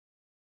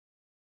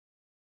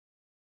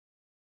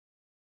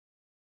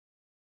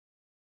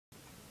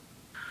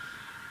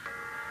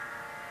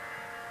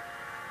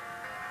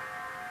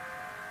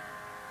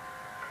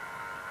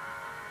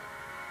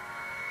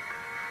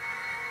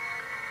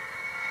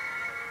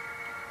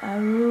I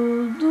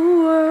ruled the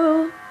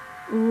world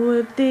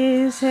with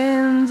these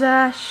hands.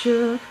 I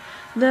shook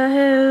the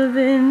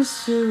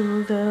heavens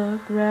to the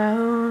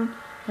ground.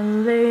 I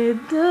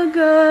laid the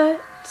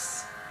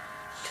gods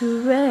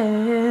to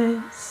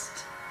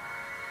rest.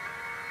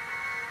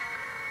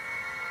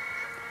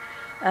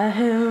 I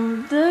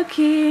held the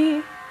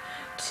key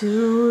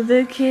to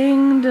the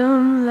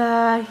kingdom.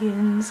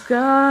 Lions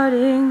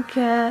guarding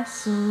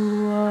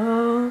castle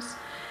walls.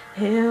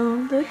 Hail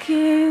the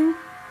king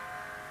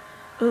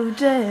of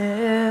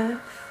death.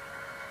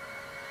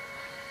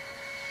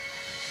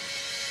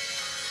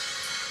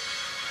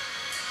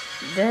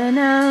 Then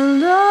I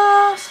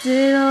lost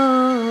it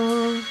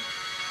all,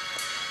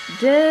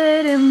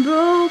 dead and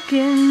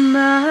broken.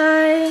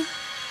 My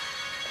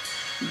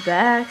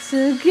back's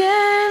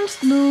against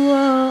the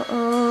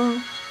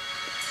wall,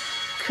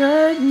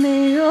 cut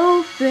me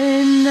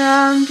open.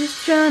 I'm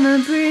just trying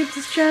to breathe,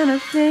 just trying to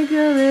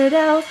figure it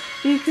out,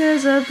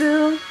 because I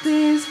built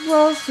these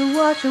walls to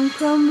watch them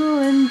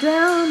crumbling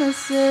down. I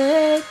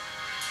said,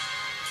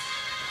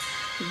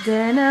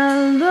 then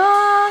I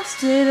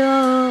lost it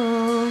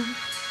all.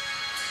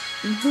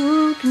 And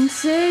who can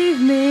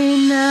save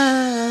me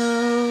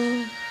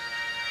now?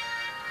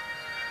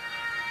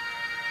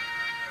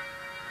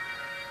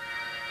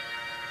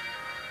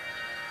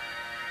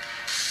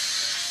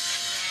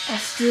 I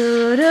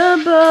stood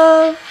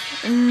above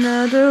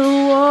another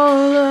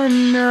wall,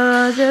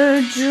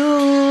 another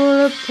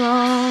jewel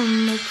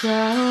upon the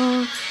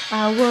crown.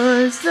 I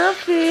was the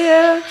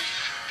fear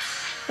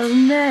of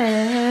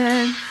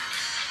man,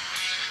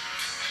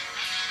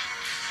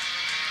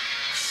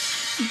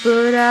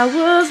 but I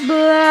was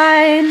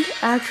blind.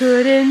 I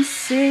couldn't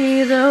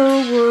see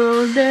the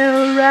world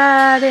there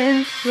right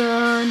in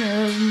front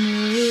of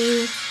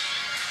me.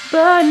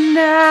 But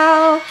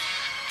now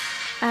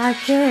I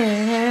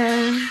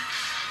can,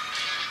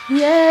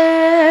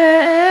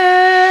 yeah,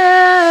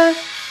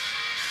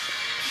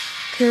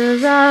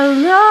 'cause I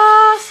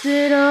lost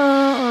it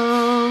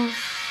all,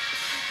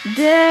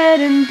 dead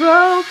and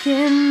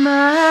broken.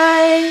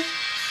 My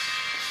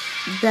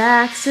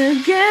back's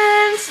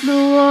against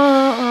the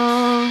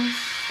wall,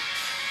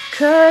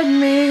 cut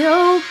me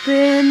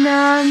open.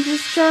 I'm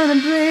just trying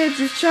to breathe,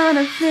 just trying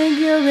to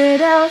figure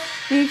it out,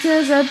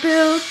 because I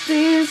built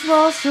these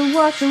walls to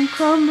watch them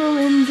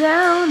crumbling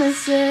down. I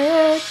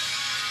said,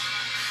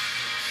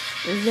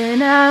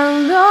 then I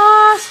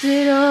lost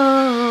it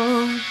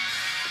all.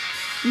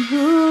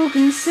 Who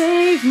can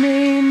save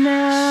me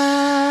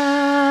now?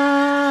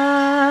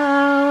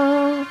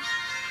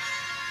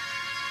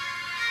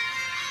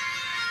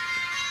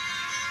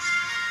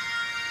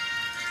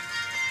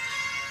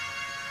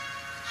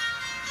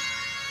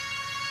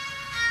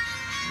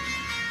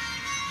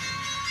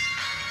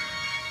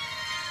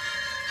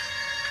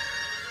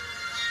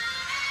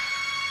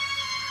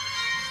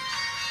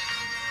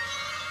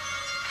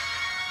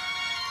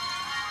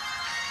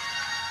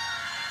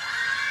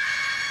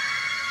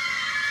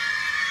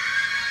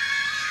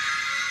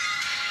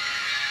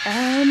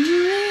 I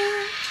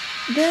believe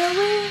that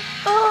we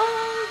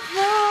all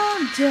fall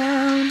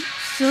down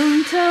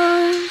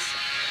sometimes.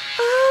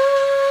 Oh,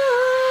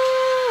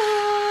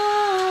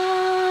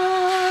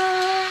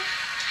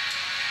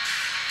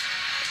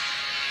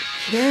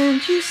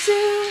 can't you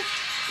see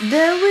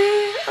that we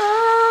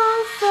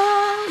all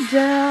fall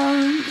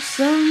down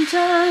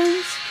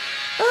sometimes?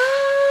 Oh,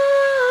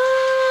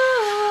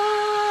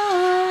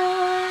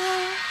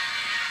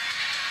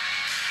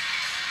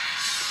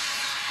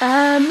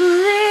 I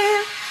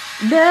believe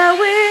that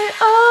we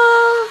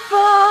all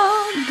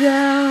fall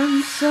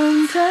down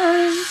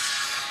sometimes.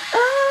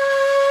 Oh,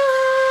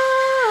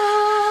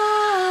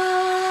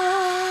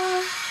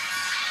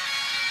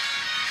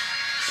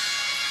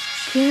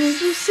 can't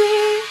you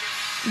see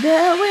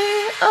that we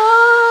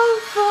all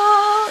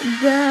fall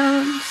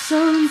down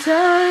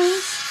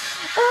sometimes?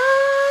 Oh,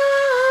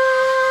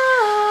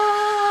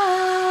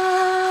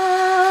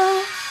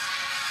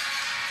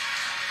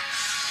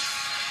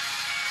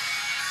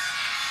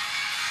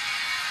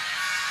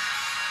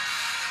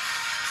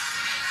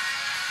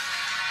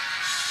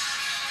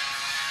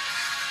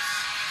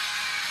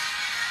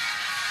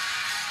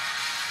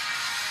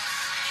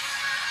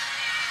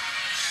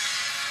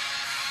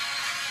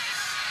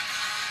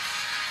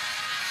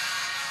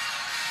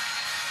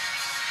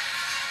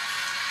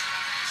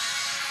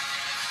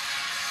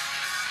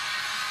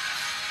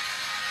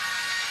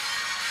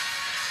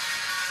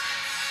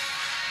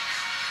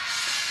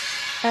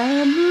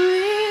 I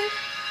believe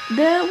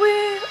that we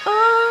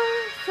all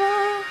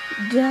fall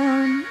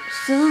down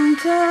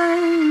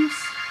sometimes.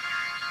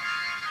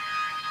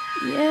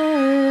 Yeah.